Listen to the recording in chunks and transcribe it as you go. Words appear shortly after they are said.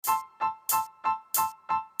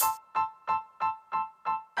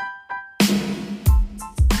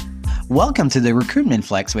Welcome to the Recruitment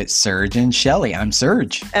Flex with Serge and Shelley. I'm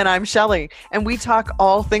Serge. And I'm Shelley. And we talk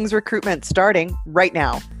all things recruitment starting right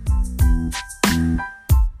now.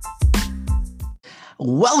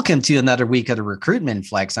 Welcome to another week of the Recruitment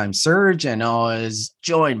Flex. I'm Serge and I was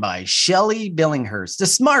joined by Shelley Billinghurst, the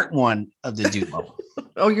smart one of the duo.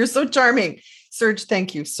 Oh, you're so charming. Serge,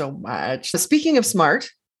 thank you so much. Speaking of smart,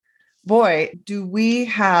 boy, do we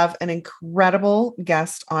have an incredible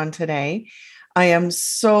guest on today. I am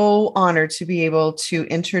so honored to be able to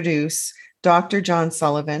introduce Dr. John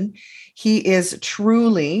Sullivan. He is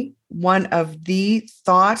truly one of the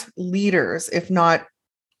thought leaders, if not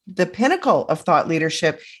the pinnacle of thought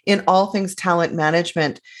leadership in all things talent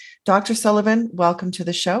management. Dr. Sullivan, welcome to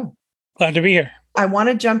the show. Glad to be here. I want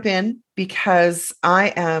to jump in because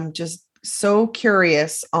I am just so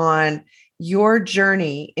curious on your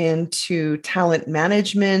journey into talent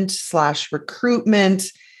management / recruitment.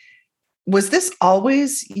 Was this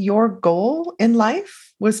always your goal in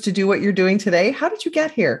life, was to do what you're doing today? How did you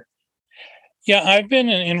get here? Yeah, I've been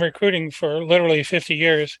in recruiting for literally 50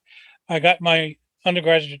 years. I got my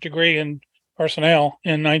undergraduate degree in personnel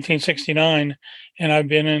in 1969, and I've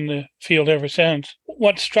been in the field ever since.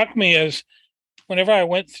 What struck me is whenever I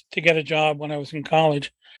went to get a job when I was in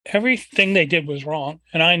college, everything they did was wrong.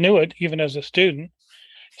 And I knew it even as a student.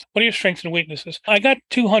 What are your strengths and weaknesses? I got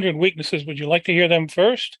 200 weaknesses. Would you like to hear them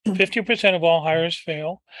first? 50% of all hires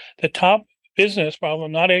fail. The top business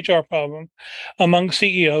problem, not HR problem, among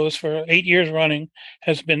CEOs for 8 years running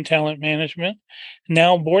has been talent management.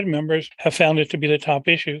 Now board members have found it to be the top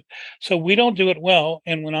issue. So we don't do it well.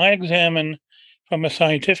 And when I examine from a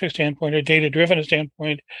scientific standpoint or data-driven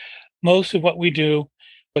standpoint, most of what we do,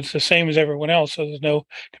 it's the same as everyone else, so there's no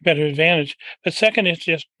competitive advantage. But second, it's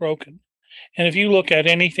just broken. And if you look at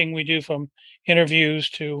anything we do from interviews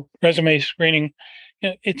to resume screening,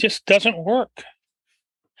 it just doesn't work.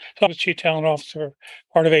 So I was chief talent officer,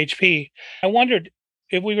 part of HP. I wondered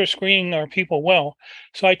if we were screening our people well.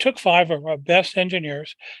 So I took 5 of our best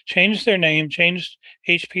engineers, changed their name, changed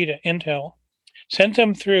HP to Intel, sent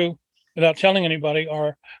them through, without telling anybody,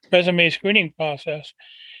 our resume screening process.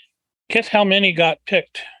 Guess how many got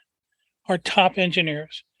picked? Our top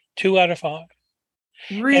engineers, 2 out of 5.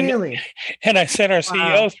 Really? And I sent our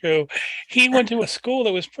CEO through. He went to a school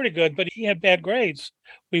that was pretty good, but he had bad grades.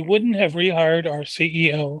 We wouldn't have rehired our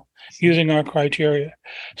CEO using our criteria.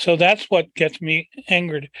 So that's what gets me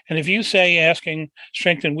angered. And if you say asking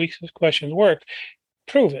strength and weakness questions work,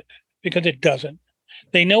 prove it, because it doesn't.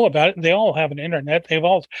 They know about it. They all have an internet. They've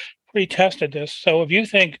all pre-tested this. So if you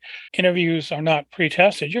think interviews are not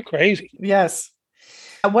pre-tested, you're crazy. Yes.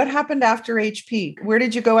 What happened after HP? Where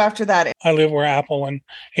did you go after that? I live where Apple and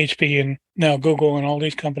HP and now Google and all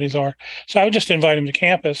these companies are. So I would just invite them to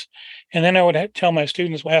campus. And then I would tell my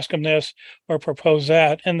students, ask them this or propose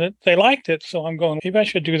that. And they liked it. So I'm going, maybe I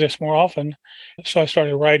should do this more often. So I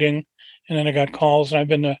started writing, and then I got calls, and I've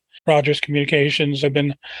been to Rogers Communications. I've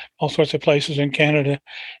been all sorts of places in Canada.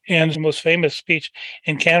 And the most famous speech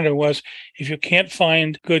in Canada was, if you can't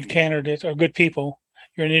find good candidates or good people,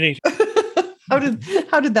 you're an idiot. How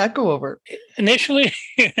did that go over? Initially,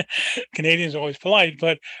 Canadians are always polite,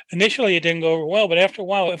 but initially it didn't go over well. But after a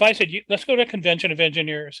while, if I said, let's go to a convention of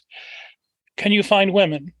engineers, can you find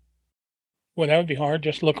women? Well, that would be hard.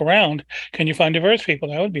 Just look around. Can you find diverse people?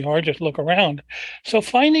 That would be hard. Just look around. So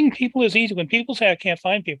finding people is easy. When people say, I can't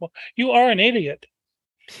find people, you are an idiot.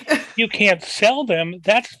 You can't sell them.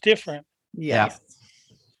 That's different. Yes.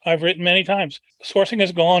 I've written many times. Sourcing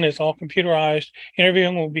is gone. It's all computerized.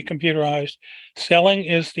 Interviewing will be computerized. Selling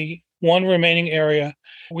is the one remaining area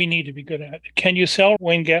we need to be good at. Can you sell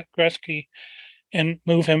Wayne Gretzky and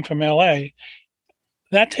move him from LA?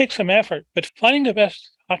 That takes some effort. But finding the best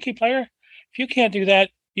hockey player, if you can't do that,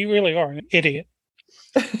 you really are an idiot.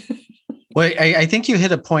 Well, I think you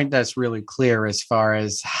hit a point that's really clear as far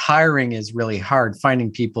as hiring is really hard. Finding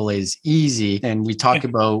people is easy. And we talk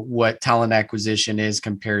about what talent acquisition is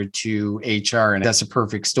compared to HR. And that's a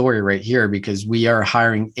perfect story right here, because we are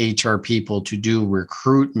hiring HR people to do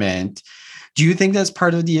recruitment. Do you think that's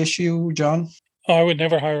part of the issue, John? Oh, I would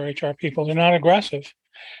never hire HR people. They're not aggressive.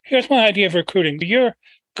 Here's my idea of recruiting. You're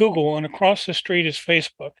Google and across the street is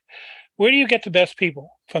Facebook. Where do you get the best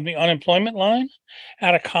people? From the unemployment line?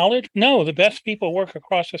 Out of college? No, the best people work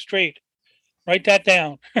across the street. Write that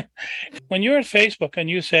down. When you're at Facebook and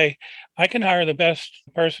you say, I can hire the best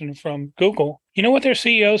person from Google, you know what their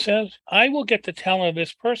CEO says? I will get the talent of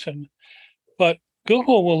this person, but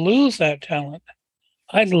Google will lose that talent.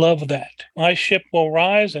 I love that. My ship will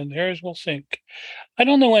rise and theirs will sink. I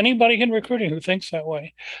don't know anybody in recruiting who thinks that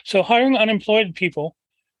way. So hiring unemployed people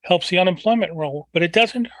helps the unemployment roll, but it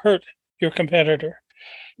doesn't hurt your competitor.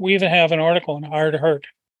 We even have an article on hire to hurt.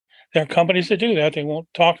 There are companies that do that. They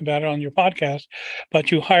won't talk about it on your podcast,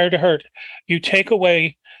 but you hire to hurt. You take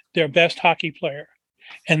away their best hockey player,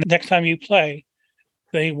 and the next time you play,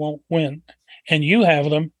 they won't win. And you have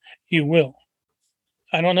them, you will.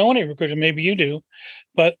 I don't know any recruiter, maybe you do,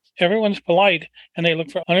 but everyone's polite and they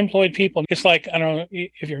look for unemployed people. It's like, I don't know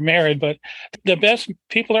if you're married, but the best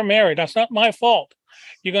people are married. That's not my fault.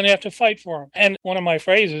 You're going to have to fight for them. And one of my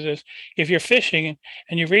phrases is, if you're fishing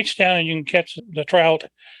and you reach down and you can catch the trout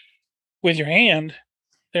with your hand,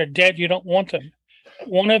 they're dead. You don't want them.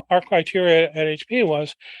 One of our criteria at HP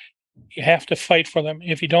was you have to fight for them.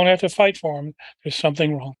 If you don't have to fight for them, there's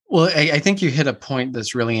something wrong. Well, I think you hit a point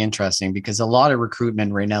that's really interesting, because a lot of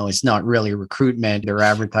recruitment right now is not really recruitment. They're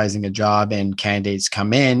advertising a job and candidates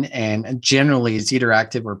come in, and generally it's either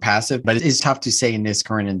active or passive, but it's tough to say in this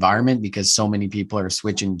current environment because so many people are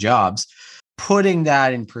switching jobs. Putting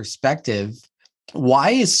that in perspective,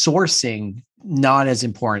 why is sourcing not as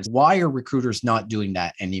important? Why are recruiters not doing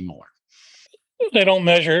that anymore? They don't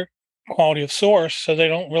measure quality of source, so they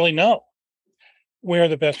don't really know where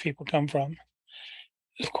the best people come from.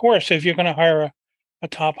 Of course, if you're going to hire a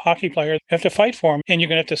top hockey player, you have to fight for them, and you're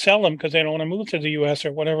going to have to sell them because they don't want to move to the U.S.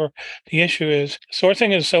 or whatever the issue is.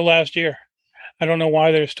 Sourcing is so last year. I don't know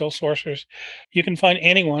why there's still sourcers. You can find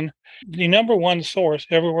anyone. The number one source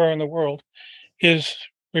everywhere in the world is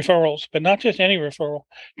referrals, but not just any referral,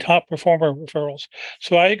 top performer referrals.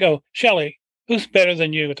 So I go, Shelley, who's better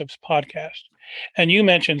than you at this podcast? And you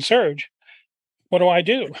mentioned Serge. What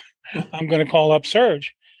do? I'm going to call up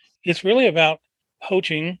Serge. It's really about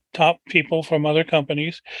poaching top people from other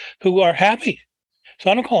companies who are happy. So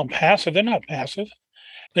I don't call them passive. They're not passive.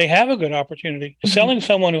 They have a good opportunity. Selling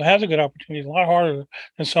someone who has a good opportunity is a lot harder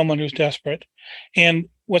than someone who's desperate. And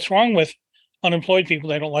what's wrong with unemployed people,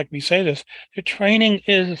 they don't like me say this, their training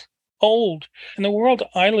is old. In the world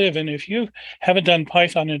I live in, if you haven't done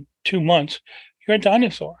Python in 2 months, you're a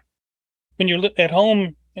dinosaur. When you're at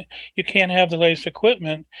home, you can't have the latest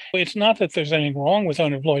equipment. It's not that there's anything wrong with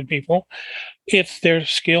unemployed people. It's their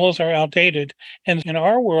skills are outdated. And in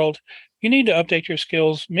our world, you need to update your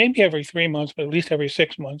skills maybe every 3 months, but at least every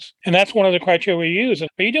 6 months. And that's one of the criteria we use. Are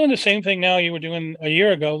you doing the same thing now you were doing a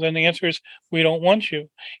year ago? Then the answer is, we don't want you.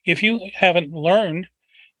 If you haven't learned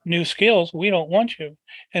new skills, we don't want you.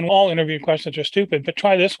 And all interview questions are stupid, but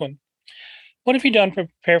try this one. What have you done to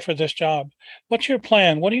prepare for this job? What's your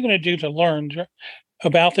plan? What are you going to do to learn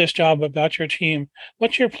about this job, about your team?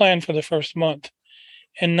 What's your plan for the first month?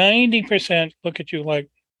 And 90% look at you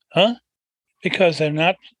like, huh? Because they're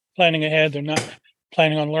not planning ahead. They're not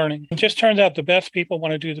planning on learning. It just turns out the best people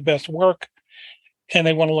want to do the best work and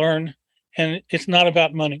they want to learn. And it's not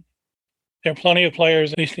about money. There are plenty of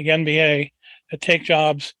players, at least the NBA, that take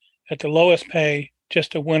jobs at the lowest pay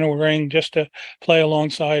just to win a ring, just to play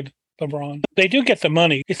alongside LeBron. They do get the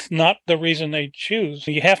money. It's not the reason they choose.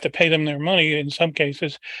 You have to pay them their money in some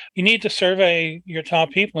cases. You need to survey your top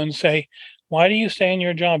people and say, why do you stay in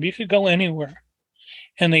your job? You could go anywhere.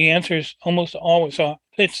 And the answer is almost always,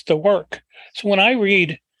 it's the work. So when I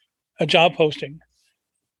read a job posting,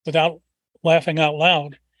 without laughing out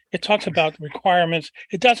loud, it talks about requirements.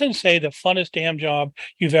 It doesn't say the funnest damn job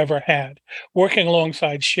you've ever had, working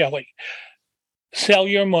alongside Shelley. Sell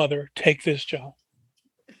your mother, take this job.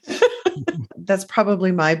 That's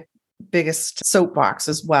probably my biggest soapbox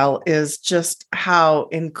as well, is just how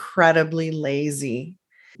incredibly lazy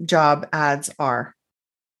job ads are.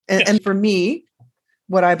 And, Yes. and for me,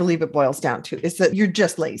 what I believe it boils down to is that you're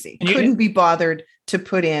just lazy. You couldn't be bothered to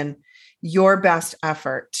put in your best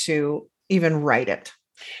effort to even write it.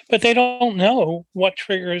 But they don't know what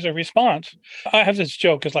triggers a response. I have this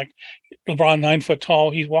joke. It's like LeBron, 9 foot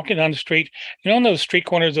tall. He's walking down the street. You know, in those street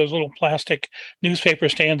corners, those little plastic newspaper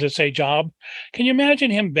stands that say job. Can you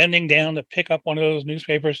imagine him bending down to pick up one of those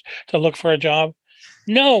newspapers to look for a job?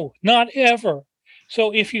 No, not ever.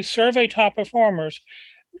 So if you survey top performers,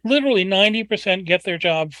 literally 90% get their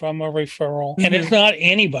job from a referral. And it's not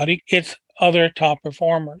anybody, it's other top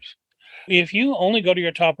performers. If you only go to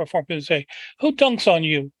your top performers and say, who dunks on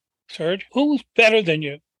you, Serge? Who's better than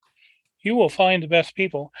you? You will find the best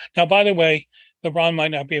people. Now, by the way, LeBron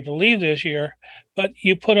might not be able to leave this year, but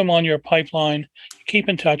you put him on your pipeline, you keep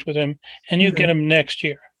in touch with him, and you get him next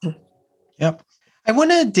year. Yep. I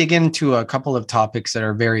want to dig into a couple of topics that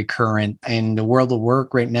are very current in the world of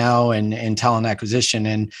work right now and talent acquisition.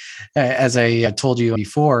 And as I told you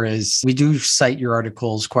before, is we do cite your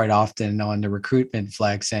articles quite often on the Recruitment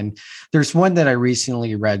Flex. And there's one that I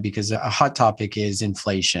recently read because a hot topic is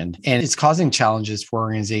inflation. And it's causing challenges for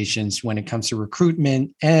organizations when it comes to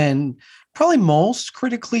recruitment and Probably most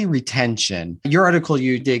critically retention. Your article,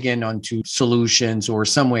 you dig in onto solutions or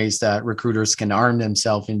some ways that recruiters can arm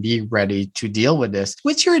themselves and be ready to deal with this.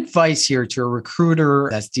 What's your advice here to a recruiter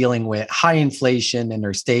that's dealing with high inflation in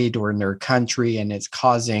their state or in their country, and it's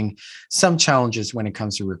causing some challenges when it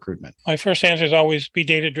comes to recruitment? My first answer is always be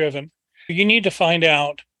data-driven. You need to find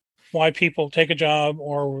out why people take a job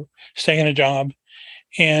or stay in a job.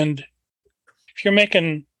 And if you're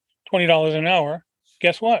making $20 an hour,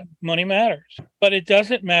 guess what? Money matters. But it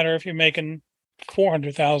doesn't matter if you're making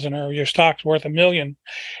 400,000 or your stock's worth $1 million.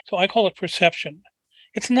 So I call it perception.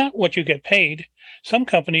 It's not what you get paid. Some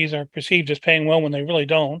companies are perceived as paying well when they really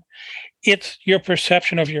don't. It's your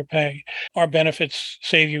perception of your pay. Our benefits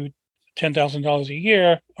save you $10,000 a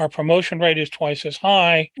year. Our promotion rate is twice as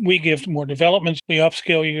high. We give more developments. We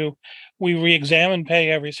upskill you. We re-examine pay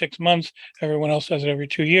every 6 months. Everyone else does it every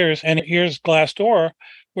 2 years. And here's Glassdoor,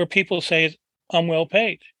 where people say, I'm well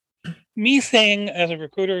paid. Me saying as a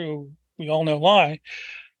recruiter, who we all know lie,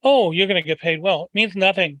 oh, you're going to get paid well, it means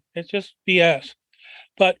nothing. It's just BS.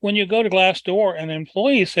 But when you go to Glassdoor and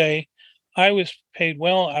employees say, I was paid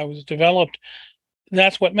well, I was developed,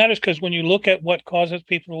 that's what matters. Because when you look at what causes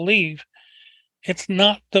people to leave, it's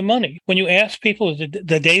not the money. When you ask people the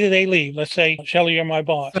day that they leave, let's say, Shelley, you're my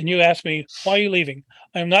boss, and you ask me, why are you leaving?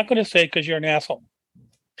 I'm not going to say because you're an asshole.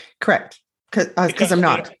 Correct. Because I'm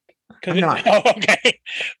not. I'm not. Oh, okay.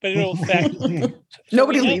 But it'll affect.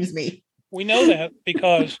 Nobody leaves me. We know that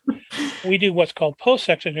because we do what's called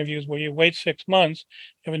post-sex interviews, where you wait 6 months,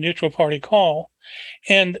 you have a neutral party call.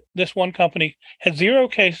 And this one company had 0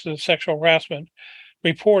 cases of sexual harassment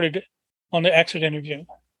reported on the exit interview,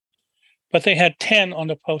 but they had 10 on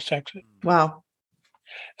the post-exit. Wow.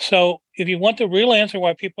 So if you want the real answer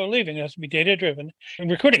why people are leaving, it has to be data-driven. And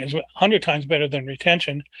recruiting is 100 times better than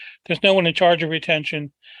retention. There's no one in charge of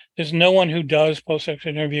retention. There's no one who does post-exit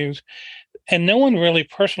interviews. And no one really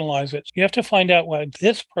personalizes it. You have to find out why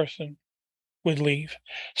this person would leave.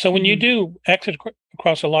 So when you do exit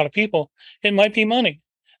across a lot of people, it might be money.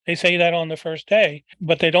 They say that on the first day,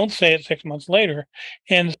 but they don't say it 6 months later.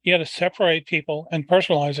 And you got to separate people and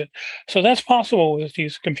personalize it. So that's possible with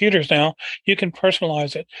these computers now. You can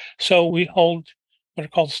personalize it. So we hold what are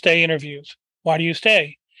called stay interviews. Why do you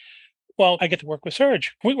stay? Well, I get to work with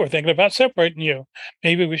Serge. We were thinking about separating you.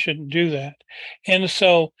 Maybe we shouldn't do that. And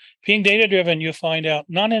so being data-driven, you find out,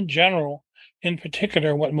 not in general, in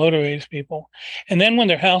particular, what motivates people. And then when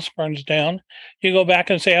their house burns down, you go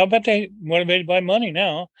back and say, I'll bet they motivated by money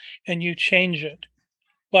now, and you change it.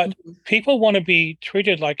 But people want to be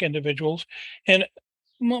treated like individuals. And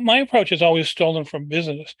my approach is always stolen from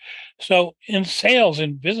business. So in sales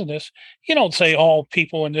and business, you don't say all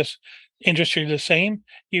people in this industry are the same.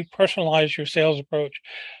 You personalize your sales approach.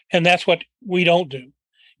 And that's what we don't do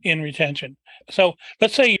in retention. So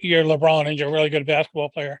let's say you're LeBron and you're a really good basketball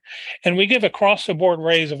player, and we give across the board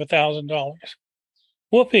raise of $1,000.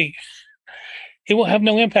 Whoopee. It will have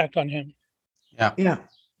no impact on him. Yeah.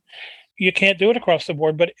 You can't do it across the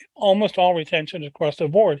board, but almost all retention is across the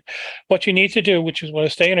board. What you need to do, which is what a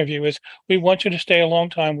stay interview is, we want you to stay a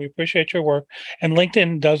long time. We appreciate your work. And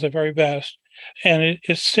LinkedIn does the very best. And it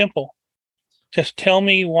is simple. Just tell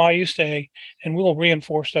me why you stay, and we will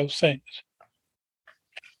reinforce those things.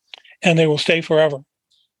 And they will stay forever.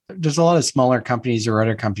 There's a lot of smaller companies or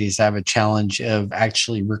other companies that have a challenge of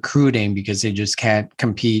actually recruiting because they just can't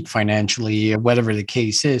compete financially or whatever the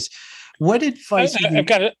case is. What advice? Serge, I've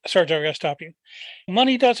got to stop you.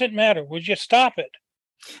 Money doesn't matter. Would you stop it?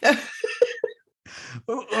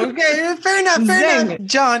 Okay, fair enough.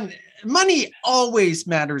 John, money always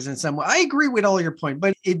matters in some way. I agree with all your point,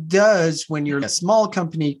 but it does when you're a small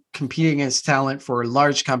company competing against talent for a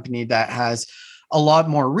large company that has a lot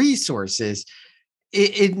more resources.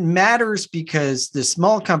 It matters because the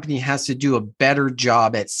small company has to do a better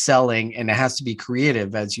job at selling, and it has to be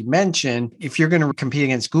creative. As you mentioned, if you're going to compete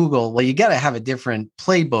against Google, well, you got to have a different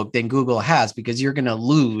playbook than Google has because you're going to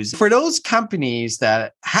lose. For those companies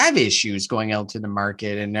that have issues going out to the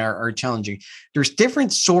market and are challenging, there's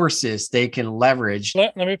different sources they can leverage.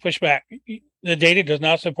 Let me push back. The data does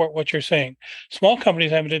not support what you're saying. Small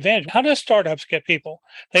companies have an advantage. How do startups get people?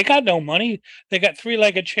 They got no money. They got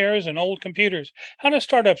 3-legged chairs and old computers. How do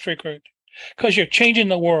startups recruit? Because you're changing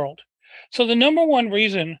the world. So the number one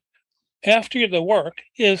reason after the work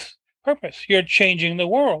is purpose. You're changing the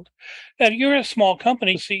world. And you're a small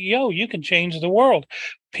company CEO. You can change the world.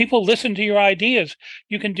 People listen to your ideas.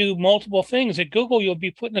 You can do multiple things. At Google, you'll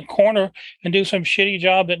be put in a corner and do some shitty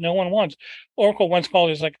job that no one wants. Oracle once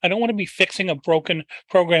called it, like, I don't want to be fixing a broken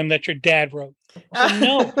program that your dad wrote. So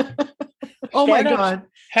no. Oh my God.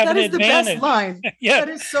 Have that an is advantage. The best line. Yeah. That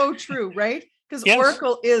is so true, right? Because Yes.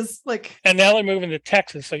 Oracle is like, And now they're moving to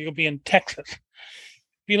Texas, so you'll be in Texas.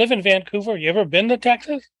 If you live in Vancouver, you ever been to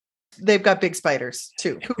Texas? they've got big spiders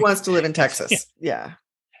too. Who wants to live in Texas? Yeah.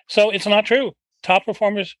 So it's not true. Top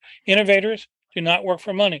performers, innovators do not work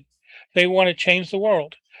for money. They want to change the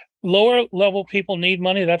world. Lower level people need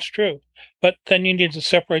money. That's true. But then you need to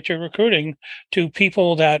separate your recruiting to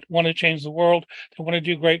people that want to change the world, that want to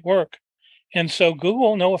do great work. And so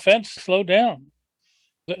Google, no offense, slowed down.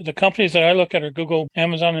 The companies that I look at are Google,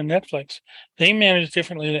 Amazon, and Netflix. They manage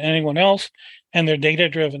differently than anyone else, and they're data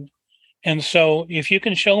driven. And so if you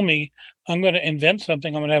can show me I'm going to invent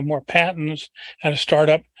something, I'm going to have more patents at a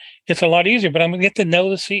startup, it's a lot easier, but I'm going to get to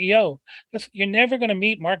know the CEO. You're never going to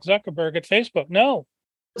meet Mark Zuckerberg at Facebook. No.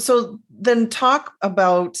 So then talk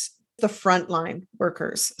about the frontline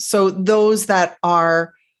workers. So those that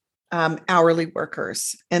are hourly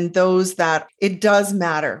workers and those that it does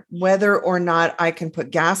matter whether or not I can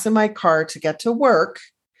put gas in my car to get to work.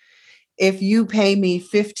 If you pay me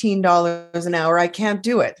 $15 an hour, I can't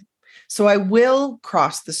do it. So I will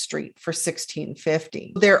cross the street for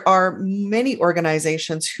 $16.50. There are many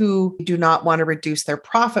organizations who do not want to reduce their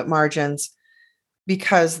profit margins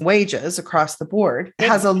because wages across the board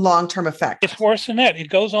has a long-term effect. It's worse than that. It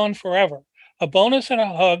goes on forever. A bonus and a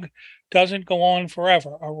hug doesn't go on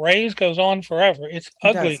forever. A raise goes on forever. It's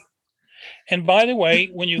ugly. And by the way,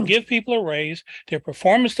 when you give people a raise, their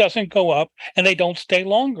performance doesn't go up and they don't stay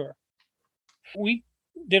longer. We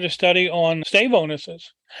did a study on stay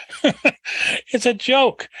bonuses. It's a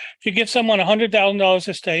joke. You give someone $100,000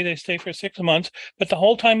 to stay, they stay for 6 months, but the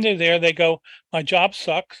whole time they're there, they go, my job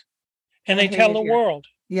sucks. And they tell the world,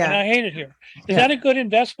 and I hate it here. Is that a good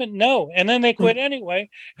investment? No. And then they quit anyway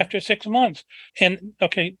after 6 months. And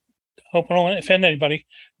okay, hope I don't offend anybody.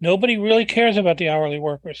 Nobody really cares about the hourly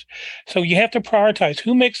workers. So you have to prioritize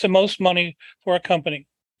who makes the most money for a company.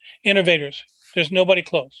 Innovators. There's nobody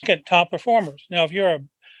close. Get top performers. Now, if you're a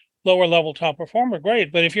lower level top performer,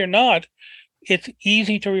 great. But if you're not, it's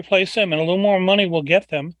easy to replace them and a little more money will get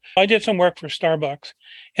them. I did some work for Starbucks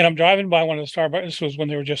and I'm driving by one of the Starbucks. This was when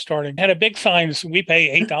they were just starting. Had a big sign, so we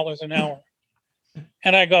pay $8 an hour.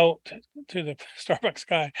 And I go to the Starbucks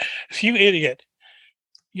guy, you idiot.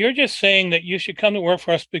 You're just saying that you should come to work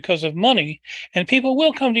for us because of money, and people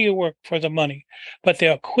will come to your work for the money, but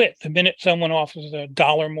they'll quit the minute someone offers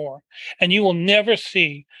 $1 more. And you will never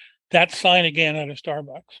see that sign again at a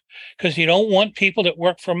Starbucks because you don't want people that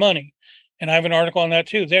work for money. And I have an article on that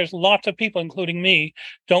too. There's lots of people, including me,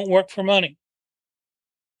 don't work for money.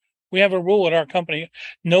 We have a rule at our company.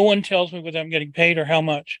 No one tells me whether I'm getting paid or how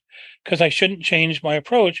much, because I shouldn't change my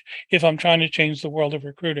approach if I'm trying to change the world of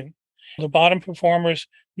recruiting. The bottom performers,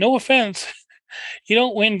 no offense, you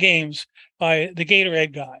don't win games by the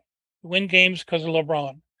Gatorade guy. You win games because of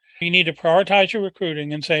LeBron. You need to prioritize your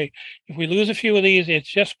recruiting and say, if we lose a few of these,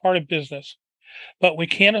 it's just part of business. But we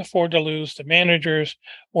can't afford to lose the managers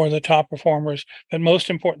or the top performers, but most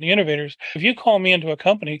important, the innovators. If you call me into a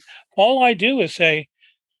company, all I do is say,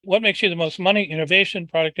 what makes you the most money? Innovation,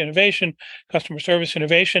 product innovation, customer service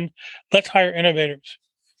innovation. Let's hire innovators.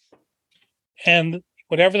 And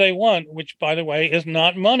whatever they want, which, by the way, is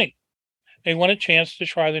not money. They want a chance to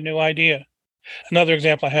try the new idea. Another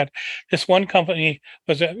example I had, this one company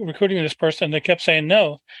was recruiting this person. They kept saying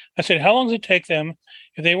no. I said, how long does it take them,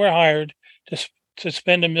 if they were hired, to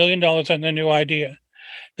spend $1 million on their new idea?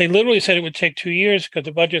 They literally said it would take 2 years because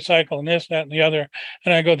the budget cycle and this, that, and the other.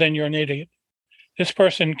 And I go, then you're an idiot. This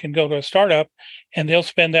person can go to a startup and they'll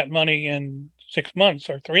spend that money in 6 months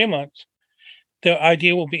or 3 months. The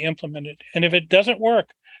idea will be implemented. And if it doesn't work,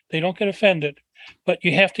 they don't get offended. But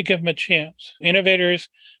you have to give them a chance. Innovators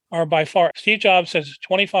are by far, Steve Jobs says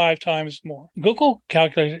 25 times more. Google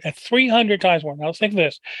calculated at 300 times more. Now let's think of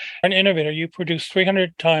this. An innovator, you produce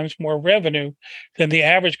 300 times more revenue than the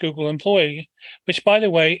average Google employee, which, by the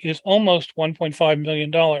way, is almost $1.5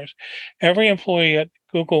 million. Every employee at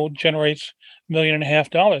Google generates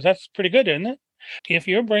 $1.5 million. That's pretty good, isn't it? If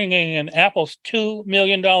you're bringing in Apple's $2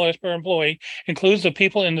 million per employee, includes the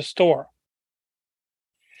people in the store,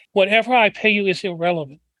 whatever I pay you is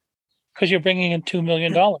irrelevant because you're bringing in $2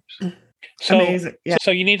 million. So, amazing. Yeah.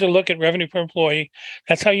 So you need to look at revenue per employee.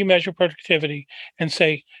 That's how you measure productivity and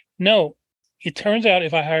say, no, it turns out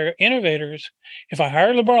if I hire innovators, if I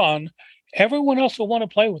hire LeBron, everyone else will want to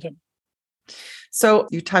play with him. So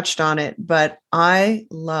you touched on it, but I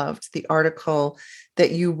loved the article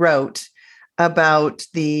that you wrote about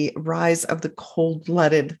the rise of the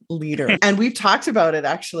cold-blooded leader. And we've talked about it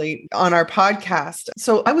actually on our podcast.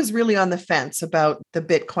 So I was really on the fence about the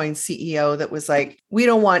Bitcoin CEO that was like, we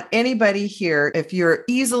don't want anybody here if you're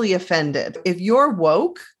easily offended. If you're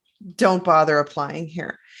woke, don't bother applying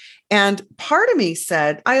here. And part of me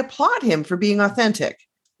said, I applaud him for being authentic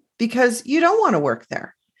because you don't want to work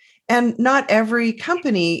there. And not every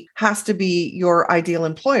company has to be your ideal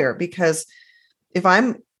employer, because if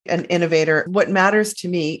I'm an innovator, what matters to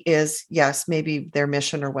me is, yes, maybe their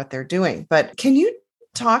mission or what they're doing. But can you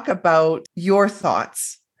talk about your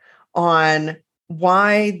thoughts on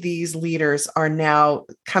why these leaders are now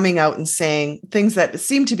coming out and saying things that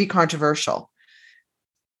seem to be controversial,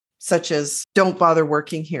 such as don't bother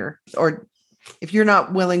working here, or if you're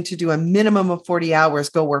not willing to do a minimum of 40 hours,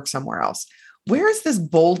 go work somewhere else? Where is this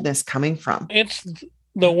boldness coming from? It's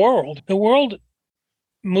the world. The world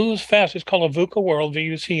moves fast. It's called a VUCA world,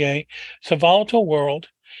 VUCA. It's a volatile world.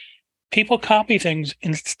 People copy things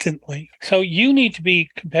instantly. So you need to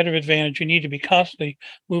be competitive advantage. You need to be constantly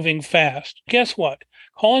moving fast. Guess what?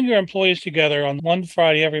 Calling your employees together on one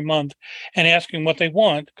Friday every month and asking what they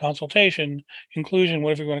want, consultation, inclusion,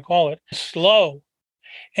 whatever you want to call it, is slow.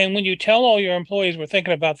 And when you tell all your employees we're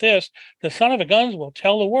thinking about this, the son of a guns will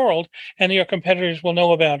tell the world and your competitors will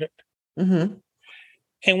know about it. Mm-hmm.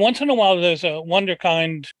 And once in a while, there's a wonder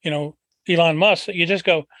kind, Elon Musk, that you just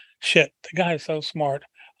go, shit, the guy is so smart.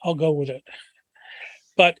 I'll go with it.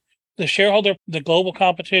 But the shareholder, the global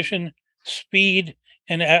competition, speed,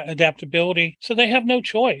 and adaptability, so they have no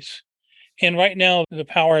choice. And right now, the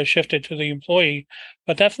power has shifted to the employee,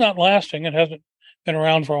 but that's not lasting. It hasn't been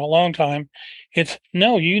around for a long time. It's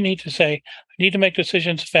no, you need to say, I need to make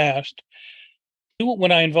decisions fast.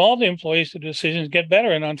 When I involve the employees, the decisions get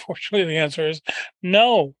better. And unfortunately, the answer is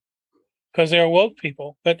no, because they're woke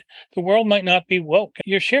people. But the world might not be woke.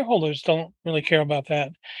 Your shareholders don't really care about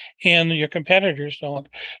that, and your competitors don't.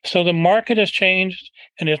 So the market has changed,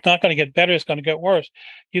 and it's not going to get better. It's going to get worse.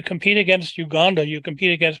 You compete against Uganda. You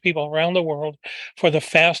compete against people around the world for the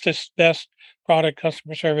fastest, best product,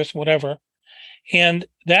 customer service, whatever. And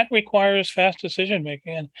that requires fast decision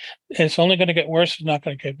making. And it's only going to get worse. It's not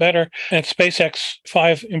going to get better. At SpaceX,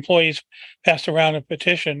 5 employees passed around a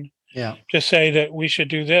petition to say that we should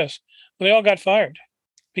do this. Well, they all got fired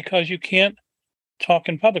because you can't talk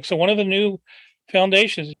in public. So one of the new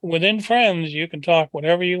foundations, within friends, you can talk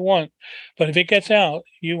whatever you want. But if it gets out,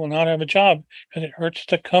 you will not have a job because it hurts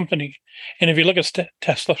the company. And if you look at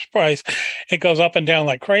Tesla's price, it goes up and down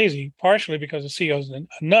like crazy, partially because the CEO's a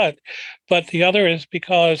nut, but the other is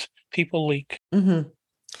because people leak. Mm-hmm.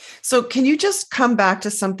 So can you just come back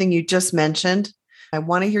to something you just mentioned? I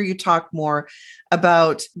want to hear you talk more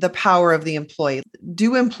about the power of the employee.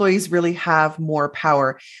 Do employees really have more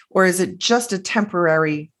power, or is it just a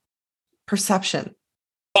temporary perception?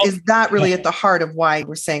 Is that really at the heart of why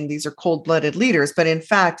we're saying these are cold-blooded leaders? But in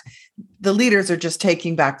fact, the leaders are just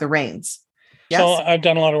taking back the reins. Yes? So I've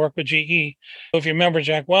done a lot of work with GE. If you remember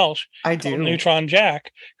Jack Welch, I do. Neutron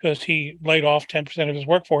Jack, because he laid off 10% of his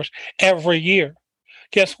workforce every year.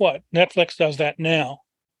 Guess what? Netflix does that now.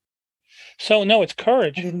 So no, it's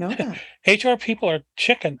courage. I didn't know that. HR people are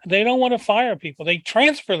chicken. They don't want to fire people. They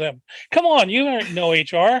transfer them. Come on, you don't know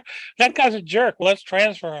HR. That guy's a jerk. Let's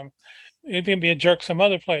transfer him. It can be a jerk some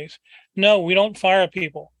other place. No, we don't fire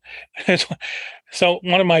people. So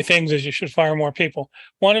one of my things is you should fire more people.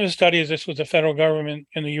 One of the studies, this was the federal government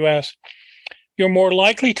in the US, you're more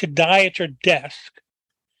likely to die at your desk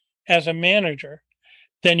as a manager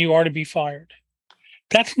than you are to be fired.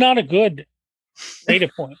 That's not a good data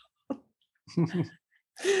point.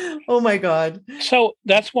 Oh my God. So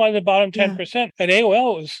that's why the bottom 10% at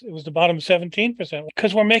AOL it was the bottom 17%,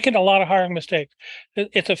 because we're making a lot of hiring mistakes.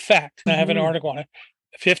 It's a fact. I have an article on it.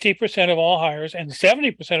 50% of all hires and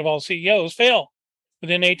 70% of all CEOs fail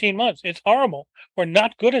within 18 months. It's horrible. We're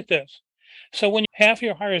not good at this. So when half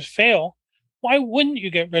your hires fail, why wouldn't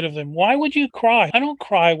you get rid of them? Why would you cry? I don't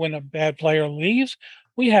cry when a bad player leaves.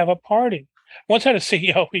 We have a party. Once I had a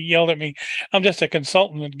CEO who yelled at me, I'm just a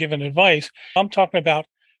consultant and giving advice. I'm talking about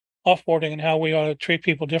offboarding and how we ought to treat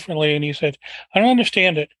people differently. And he said, I don't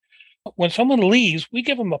understand it. When someone leaves, we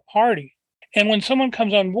give them a party. And when someone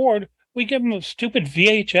comes on board, we give them a stupid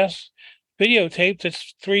VHS videotape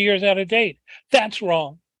that's 3 years out of date. That's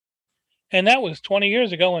wrong. And that was 20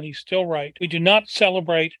 years ago, and he's still right. We do not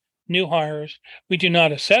celebrate new hires. We do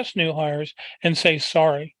not assess new hires and say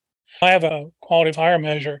sorry. I have a quality of hire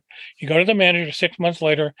measure. You go to the manager 6 months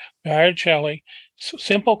later, we hired Shelley.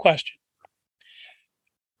 Simple question.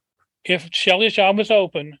 If Shelley's job was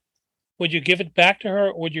open, would you give it back to her,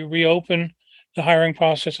 or would you reopen the hiring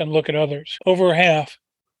process and look at others? Over half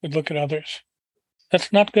would look at others.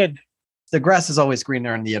 That's not good. the grass is always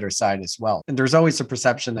greener on the other side as well. And there's always a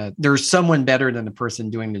perception that there's someone better than the person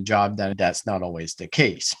doing the job. That's not always the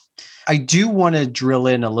case. I do want to drill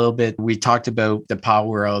in a little bit. We talked about the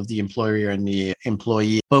power of the employer and the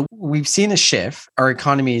employee, but we've seen a shift. Our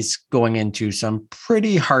economy is going into some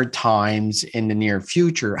pretty hard times in the near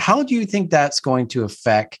future. How do you think that's going to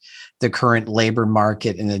affect the current labor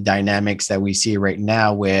market and the dynamics that we see right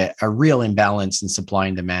now with a real imbalance in supply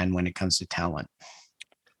and demand when it comes to talent?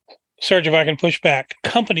 Serge, if I can push back,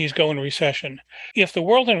 companies go in recession. If the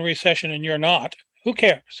world's in a recession and you're not, who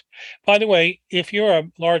cares? By the way, if you're a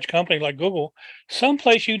large company like Google,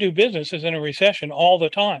 someplace you do business is in a recession all the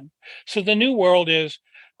time. So the new world is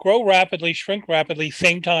grow rapidly, shrink rapidly,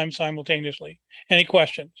 same time simultaneously. Any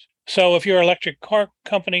questions? So if you're an electric car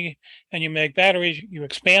company and you make batteries, you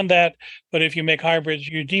expand that. But if you make hybrids,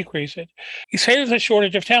 you decrease it. You say there's a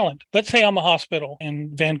shortage of talent. Let's say I'm a hospital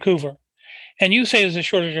in Vancouver. And you say there's a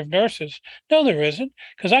shortage of nurses. No, there isn't,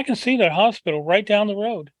 because I can see that hospital right down the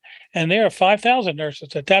road. And there are 5,000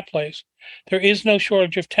 nurses at that place. There is no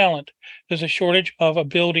shortage of talent. There's a shortage of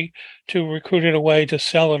ability to recruit it away, to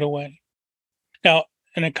sell it away. Now,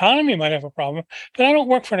 an economy might have a problem, but I don't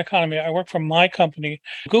work for an economy. I work for my company.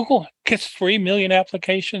 Google gets 3 million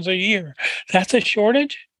applications a year. That's a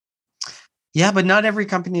shortage? Yeah, but not every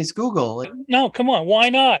company is Google. No, come on. Why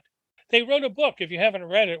not? They wrote a book, if you haven't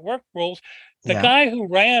read it, Work Rules. The guy who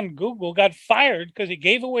ran Google got fired because he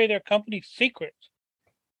gave away their company's secrets.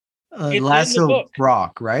 Lasso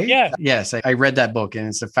Brock, right? Yeah. Yes, I read that book and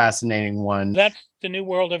it's a fascinating one. That's the new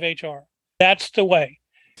world of HR. That's the way.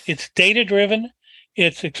 It's data-driven.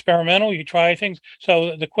 It's experimental. You try things.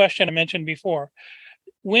 So the question I mentioned before,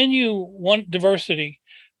 when you want diversity,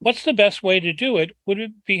 what's the best way to do it? Would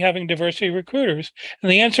it be having diversity recruiters?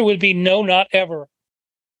 And the answer would be no, not ever.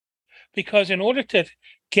 Because in order to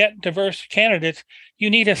get diverse candidates, you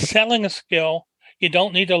need a selling skill. You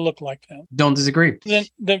don't need to look like them. Don't disagree.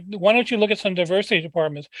 Then why don't you look at some diversity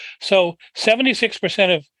departments? So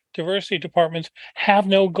 76% of diversity departments have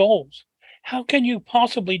no goals. How can you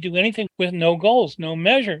possibly do anything with no goals, no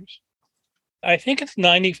measures? I think it's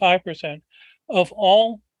 95% of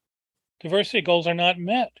all diversity goals are not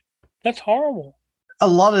met. That's horrible. A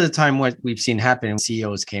lot of the time, what we've seen happen,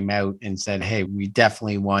 CEOs came out and said, hey, we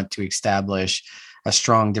definitely want to establish a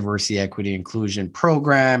strong diversity, equity, inclusion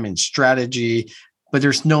program and strategy, but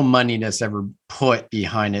there's no money that's ever put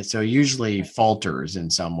behind it. So it usually falters in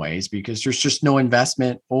some ways because there's just no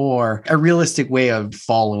investment or a realistic way of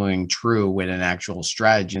following through with an actual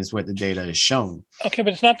strategy is what the data has shown. Okay,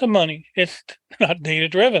 but it's not the money. It's not data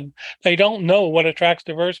driven. They don't know what attracts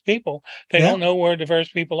diverse people. They don't know where diverse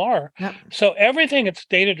people are. Yeah. So everything, it's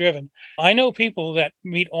data driven. I know people that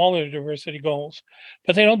meet all their diversity goals,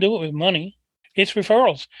 but they don't do it with money. It's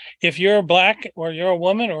referrals. If you're Black or you're a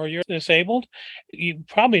woman or you're disabled, you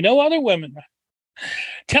probably know other women.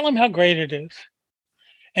 Tell them how great it is.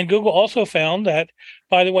 And Google also found that,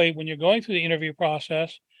 by the way, when you're going through the interview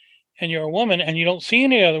process and you're a woman and you don't see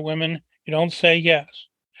any other women, you don't say yes.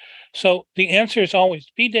 So the answer is always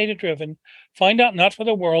be data-driven. Find out, not for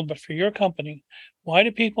the world, but for your company, why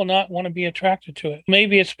do people not want to be attracted to it?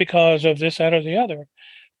 Maybe it's because of this, that, or the other.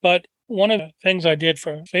 But one of the things I did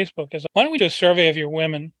for Facebook is, why don't we do a survey of your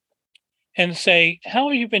women and say, how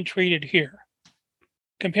have you been treated here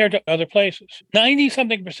compared to other places?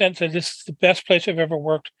 90-something% said this is the best place I've ever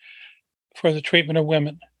worked for the treatment of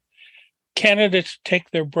women. Candidates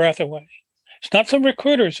take their breath away. It's not some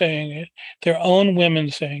recruiter saying it, their own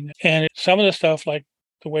women saying it. And some of the stuff, like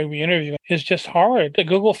the way we interview, is just horrid.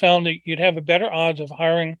 Google found that you'd have a better odds of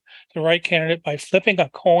hiring the right candidate by flipping a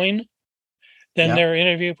coin than their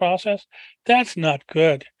interview process. That's not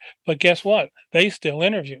good. But guess what? They still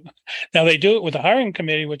interview. Now, they do it with a hiring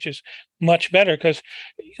committee, which is much better because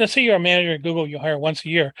let's say you're a manager at Google, you hire once a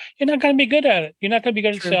year. You're not going to be good at it. You're not going to be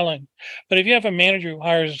good at selling. But if you have a manager who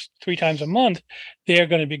hires 3 times a month, they're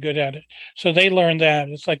going to be good at it. So they learn that.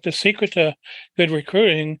 It's like the secret to good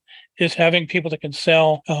recruiting is having people that can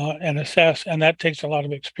sell and assess, and that takes a lot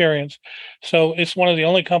of experience. So it's one of the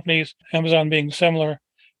only companies, Amazon being similar,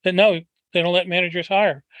 that no, they don't let managers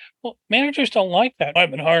hire. Well, managers don't like that.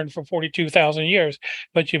 I've been hired for 42,000 years,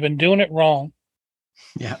 but you've been doing it wrong.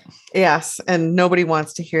 Yeah. Yes. And nobody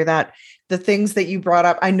wants to hear that. The things that you brought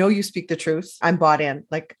up, I know you speak the truth. I'm bought in.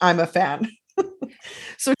 Like, I'm a fan.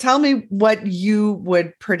 So tell me what you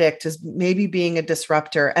would predict as maybe being a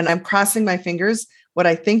disruptor. And I'm crossing my fingers what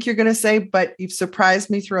I think you're going to say, but you've surprised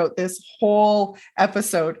me throughout this whole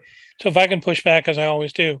episode. So if I can push back, as I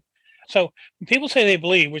always do. So when people say they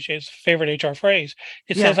believe, which is a favorite HR phrase,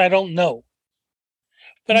 it says, I don't know.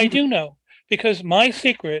 But I do know, because my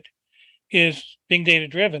secret is being data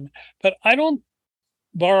driven. But I don't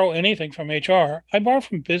borrow anything from HR. I borrow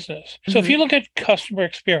from business. So if you look at customer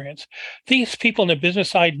experience, these people on the business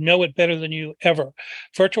side know it better than you ever.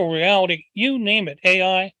 Virtual reality, you name it,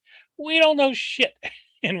 AI, we don't know shit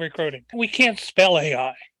in recruiting. We can't spell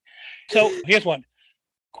AI. So here's one,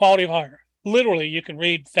 quality of hire. Literally, you can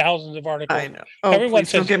read thousands of articles. I know. Oh, Everyone please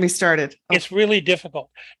says, don't get me started. it's really difficult.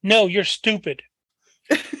 No, you're stupid.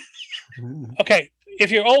 Okay,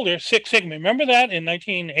 if you're older, Six Sigma. Remember that in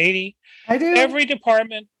 1980? I do. Every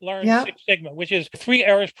department learned Six Sigma, which is 3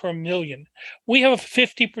 errors per million. We have a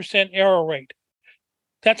 50% error rate.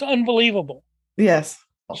 That's unbelievable. Yes.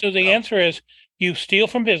 So the answer is you steal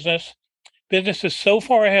from business. Business is so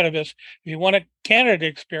far ahead of us. If you want a candidate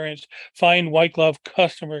experience, find white glove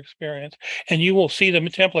customer experience, and you will see the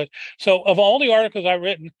template. So of all the articles I've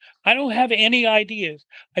written, I don't have any ideas.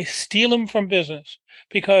 I steal them from business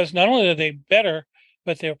because not only are they better,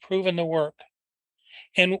 but they're proven to work.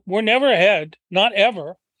 And we're never ahead, not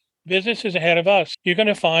ever. Business is ahead of us. You're going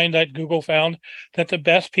to find that Google found that the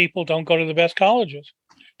best people don't go to the best colleges.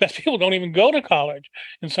 Best people don't even go to college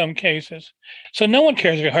in some cases. So no one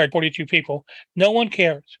cares if you hired 42 people. No one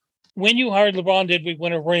cares. When you hired LeBron, did we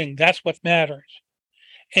win a ring? That's what matters.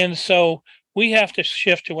 And so we have to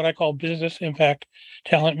shift to what I call business impact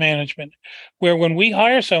talent management, where when we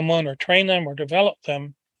hire someone or train them or develop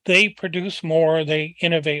them, they produce more, they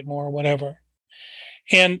innovate more, whatever.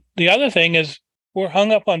 And the other thing is we're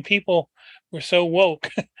hung up on people. We're so woke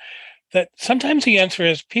that sometimes the answer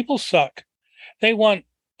is people suck. They want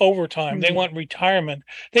overtime. They want retirement.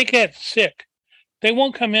 They get sick. They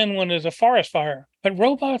won't come in when there's a forest fire, but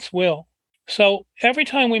robots will. So every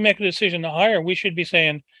time we make a decision to hire, we should be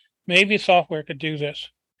saying, maybe software could do this.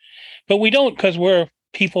 But we don't because we're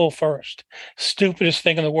people first. Stupidest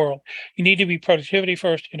thing in the world. You need to be productivity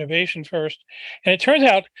first, innovation first. And it turns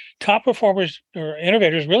out top performers or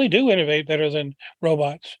innovators really do innovate better than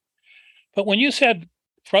robots. But when you said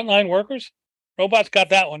frontline workers, robots got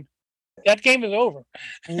that one. That game is over.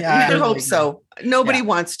 Yeah, I hope so. Nobody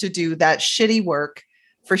wants to do that shitty work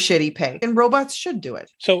for shitty pay, and robots should do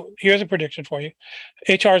it. So here's a prediction for you.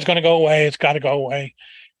 HR is going to go away. It's got to go away.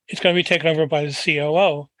 It's going to be taken over by the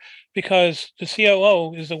COO because the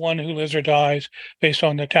COO is the one who lives or dies based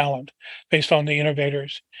on the talent, based on the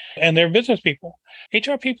innovators, and they're business people.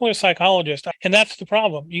 HR people are psychologists, and that's the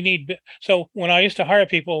problem. So when I used to hire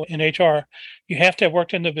people in HR, you have to have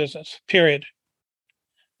worked in the business, period.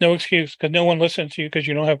 No excuse, because no one listens to you because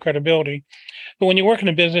you don't have credibility. But when you work in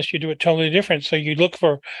a business, you do it totally different. So you look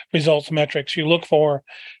for results metrics, you look for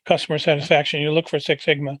customer satisfaction, you look for Six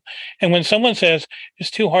Sigma. And when someone says it's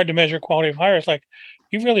too hard to measure quality of hire, it's like,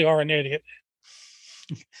 you really are an idiot.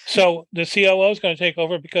 So the COO is going to take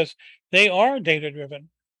over because they are data driven.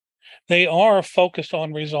 They are focused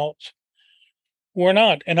on results. We're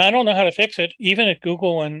not. And I don't know how to fix it. Even at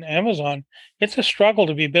Google and Amazon, it's a struggle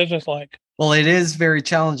to be businesslike. Well, it is very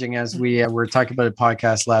challenging. As we were talking about a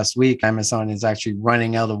podcast last week, Amazon is actually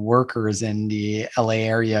running out of workers in the LA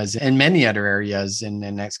areas and many other areas in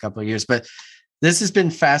the next couple of years. But this has been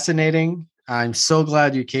fascinating. I'm so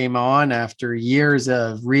glad you came on after years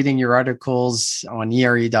of reading your articles on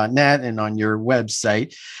ERE.net and on your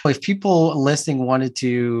website. If people listening wanted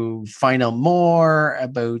to find out more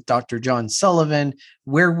about Dr. John Sullivan,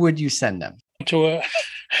 where would you send them? To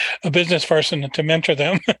a business person to mentor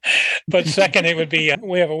them. But second, it would be,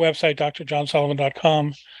 we have a website,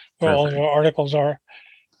 drjohnsullivan.com, where all your articles are.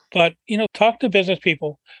 But, talk to business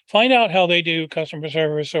people, find out how they do customer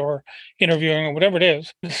service or interviewing or whatever it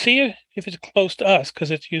is, see if it's close to us,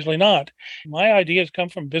 because it's usually not. My ideas come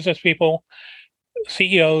from business people,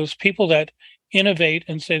 CEOs, people that innovate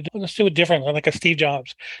and say, let's do it differently, like a Steve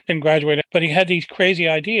Jobs, didn't graduate, but he had these crazy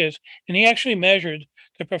ideas, and he actually measured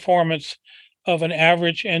the performance of an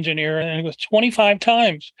average engineer, and it was 25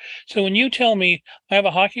 times. So when you tell me I have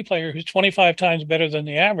a hockey player who's 25 times better than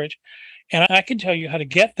the average, and I can tell you how to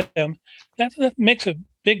get them, that makes a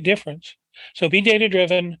big difference. So be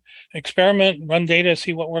data-driven, experiment, run data,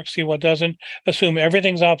 see what works, see what doesn't, assume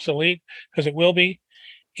everything's obsolete, because it will be,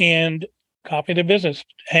 and copy the business.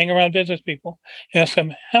 Hang around business people. Ask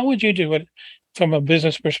them, how would you do it from a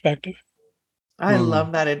business perspective? I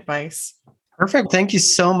love that advice. Perfect. Thank you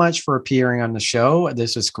so much for appearing on the show.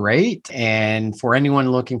 This was great. And for anyone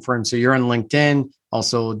looking for him, so you're on LinkedIn,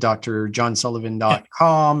 also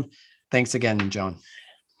drjohnsullivan.com. Thanks again, John.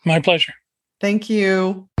 My pleasure. Thank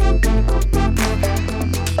you.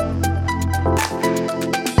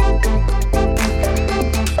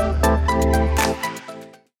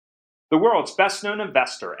 The world's best-known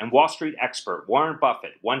investor and Wall Street expert, Warren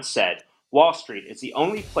Buffett, once said, Wall Street is the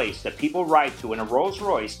only place that people ride to in a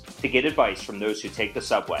Rolls-Royce to get advice from those who take the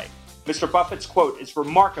subway. Mr. Buffett's quote is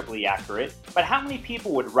remarkably accurate, but how many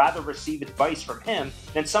people would rather receive advice from him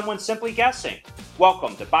than someone simply guessing?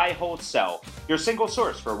 Welcome to Buy, Hold, Sell, your single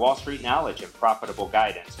source for Wall Street knowledge and profitable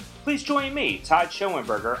guidance. Please join me, Todd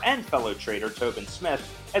Schoenberger, and fellow trader Tobin Smith,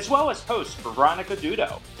 as well as host Veronica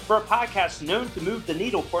Dudo, for a podcast known to move the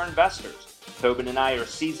needle for investors. Tobin and I are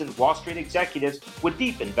seasoned Wall Street executives with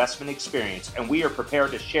deep investment experience, and we are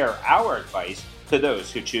prepared to share our advice to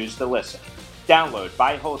those who choose to listen. Download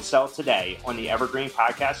Buy, Hold, Sell today on the Evergreen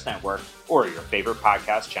Podcast Network or your favorite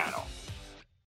podcast channel.